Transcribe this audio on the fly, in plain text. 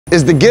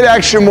Is the get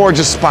action more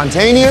just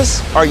spontaneous?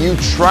 Are you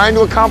trying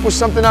to accomplish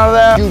something out of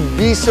that? You'd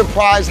be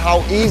surprised how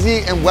easy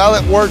and well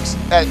it works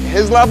at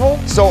his level.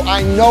 So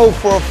I know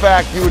for a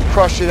fact you would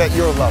crush it at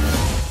your level.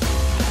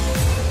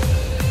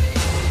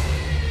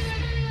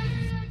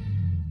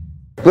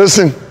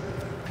 Listen,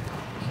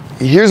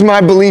 here's my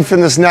belief in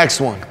this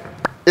next one.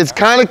 It's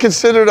kind of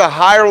considered a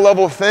higher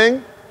level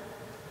thing,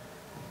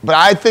 but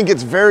I think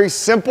it's very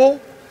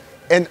simple.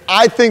 And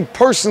I think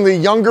personally,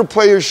 younger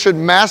players should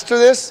master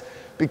this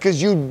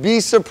because you'd be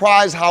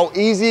surprised how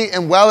easy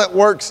and well it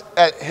works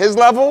at his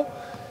level.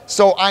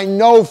 So I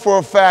know for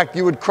a fact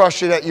you would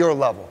crush it at your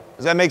level.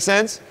 Does that make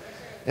sense?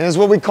 And it's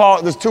what we call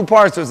it. There's two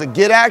parts. There's a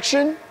get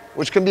action,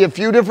 which can be a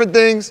few different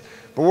things,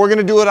 but we're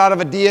gonna do it out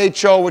of a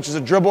DHO, which is a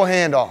dribble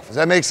handoff. Does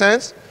that make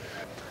sense?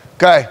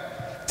 Okay,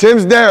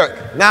 Tim's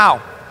Derrick.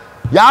 Now,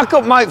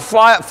 Jakob might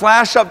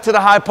flash up to the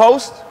high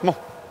post. Come on.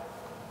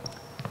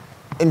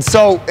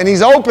 And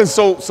he's open,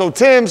 so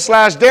Tim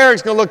 /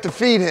 Derrick's gonna look to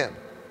feed him.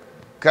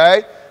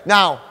 Okay?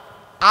 Now,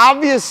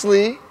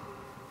 obviously,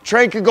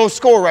 Trey could go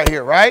score right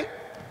here, right?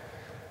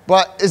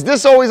 But is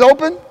this always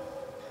open?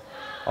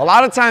 A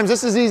lot of times,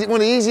 this is easy. One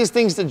of the easiest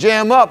things to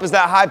jam up is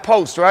that high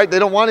post, right? They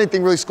don't want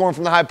anything really scoring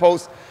from the high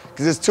post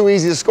because it's too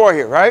easy to score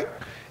here, right?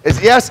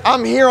 Yes,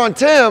 I'm here on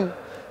Tim,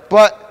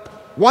 but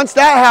once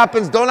that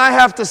happens, don't I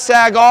have to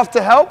sag off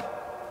to help?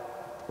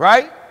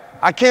 Right?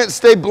 I can't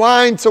stay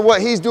blind to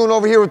what he's doing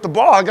over here with the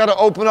ball. I got to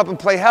open up and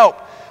play help,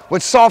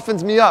 which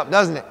softens me up,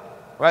 doesn't it?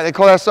 Right? They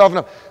call that soften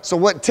up. So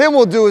what Tim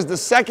will do is the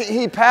second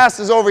he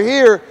passes over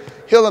here,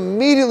 he'll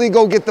immediately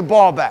go get the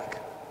ball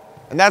back.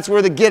 And that's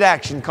where the get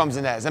action comes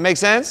in at. Does that make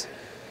sense?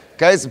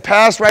 Okay, it's a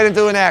pass right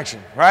into an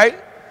action,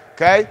 right?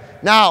 Okay?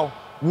 Now,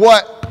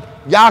 what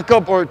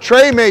Jakob or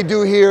Trey may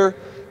do here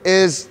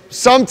is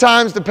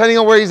sometimes, depending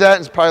on where he's at,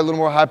 it's probably a little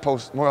more high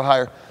post, more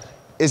higher,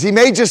 is he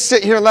may just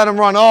sit here and let him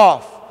run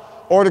off.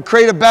 Or to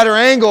create a better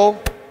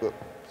angle,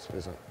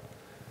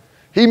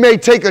 he may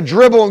take a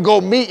dribble and go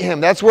meet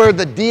him. That's where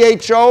the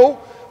DHO,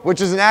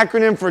 which is an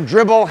acronym for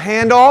dribble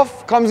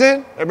handoff, comes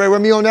in. Everybody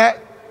with me on that?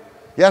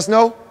 Yes,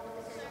 no?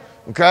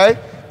 Okay.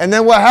 And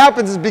then what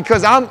happens is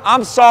because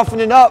I'm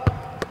softening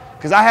up,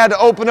 because I had to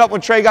open up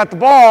when Trey got the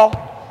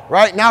ball,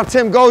 right? Now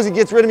Tim goes, he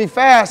gets rid of me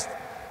fast.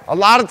 A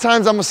lot of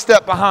times I'm a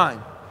step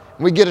behind.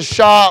 We get a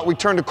shot, we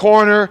turn the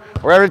corner,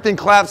 or everything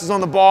collapses on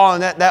the ball,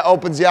 and that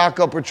opens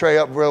Jakob or Trey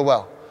up real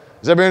well.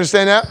 Does everybody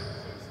understand that?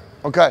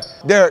 Okay.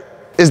 Derrick,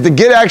 is the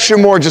get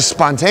action more just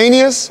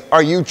spontaneous?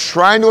 Are you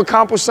trying to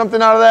accomplish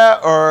something out of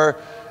that? Or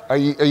are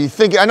you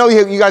thinking, I know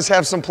you guys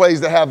have some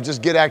plays that have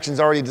just get actions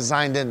already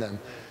designed in them,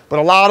 but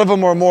a lot of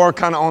them are more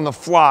kind of on the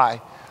fly.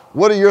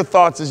 What are your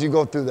thoughts as you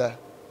go through that?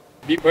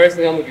 Me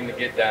personally, I'm looking to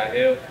get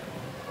downhill.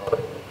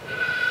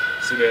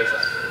 As soon as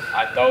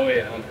I throw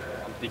it, I'm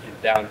thinking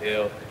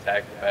downhill,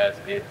 attack the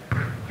basket,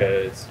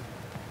 because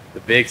the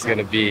big's going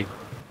to be,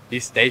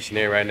 he's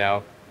stationary right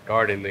now,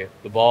 guarding the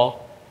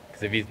ball,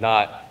 because if he's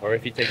not, or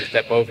if he takes a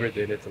step over,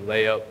 then it's a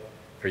layup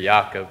for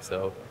Jakob,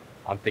 so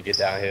I'm thinking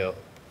downhill.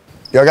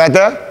 Y'all got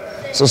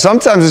that? So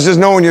sometimes it's just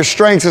knowing your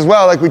strengths as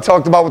well, like we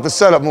talked about with the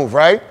setup move,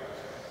 right?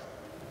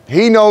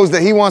 He knows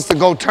that he wants to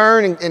go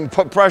turn and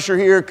put pressure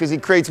here because he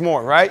creates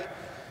more, right?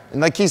 And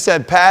like he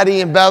said,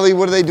 Patty and Belly,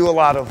 what do they do a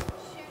lot of?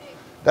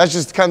 That's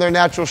just kind of their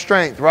natural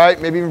strength,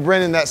 right? Maybe even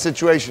Brennan in that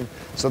situation.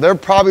 So they're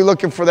probably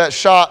looking for that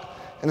shot,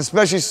 and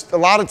especially a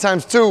lot of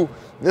times too,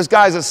 this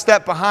guy's a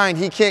step behind.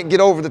 He can't get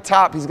over the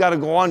top. He's got to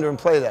go under and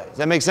play that. Does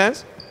that make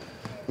sense?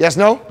 Yes,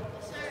 no?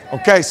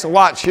 Okay, so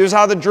watch. Here's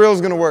how the drill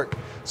is going to work.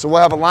 So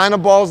we'll have a line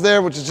of balls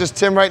there, which is just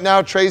Tim right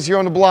now. Trey's here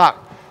on the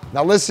block.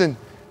 Now listen,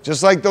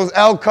 just like those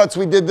L cuts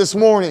we did this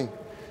morning,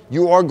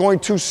 you are going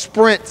to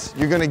sprint.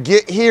 You're going to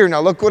get here.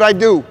 Now look what I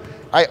do.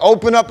 I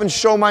open up and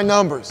show my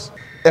numbers.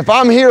 If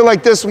I'm here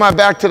like this with my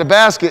back to the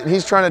basket and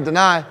he's trying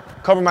to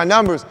cover my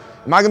numbers,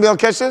 am I going to be able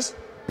to catch this?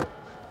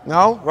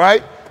 No,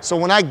 right? So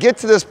when I get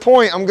to this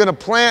point, I'm going to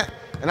plant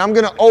and I'm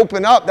going to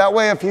open up. That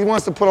way, if he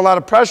wants to put a lot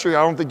of pressure,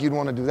 I don't think you'd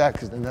want to do that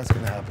because then that's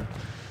going to happen.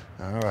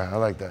 All right, I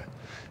like that.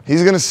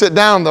 He's going to sit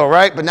down though,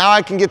 right? But now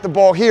I can get the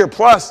ball here.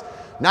 Plus,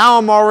 now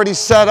I'm already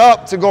set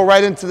up to go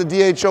right into the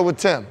DHO with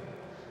Tim.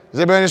 Does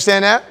everybody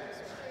understand that?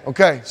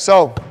 Okay,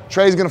 so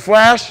Trey's going to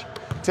flash.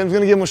 Tim's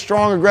going to give him a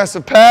strong,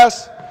 aggressive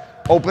pass.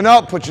 Open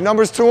up, put your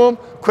numbers to him.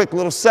 Quick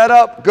little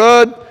setup,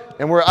 good.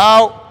 And we're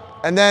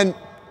out. And then,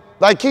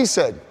 like he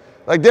said,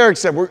 like Derrick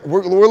said,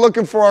 we're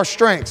looking for our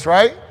strengths,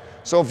 right?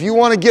 So if you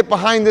want to get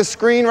behind this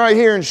screen right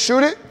here and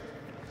shoot it,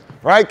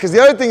 right? Because the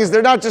other thing is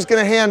they're not just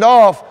going to hand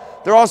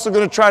off. They're also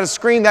going to try to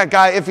screen that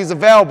guy if he's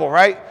available,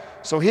 right?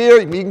 So here,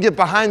 you can get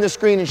behind the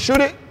screen and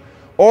shoot it.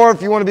 Or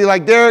if you want to be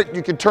like Derrick,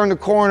 you can turn the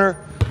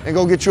corner and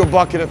go get you a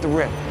bucket at the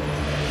rim.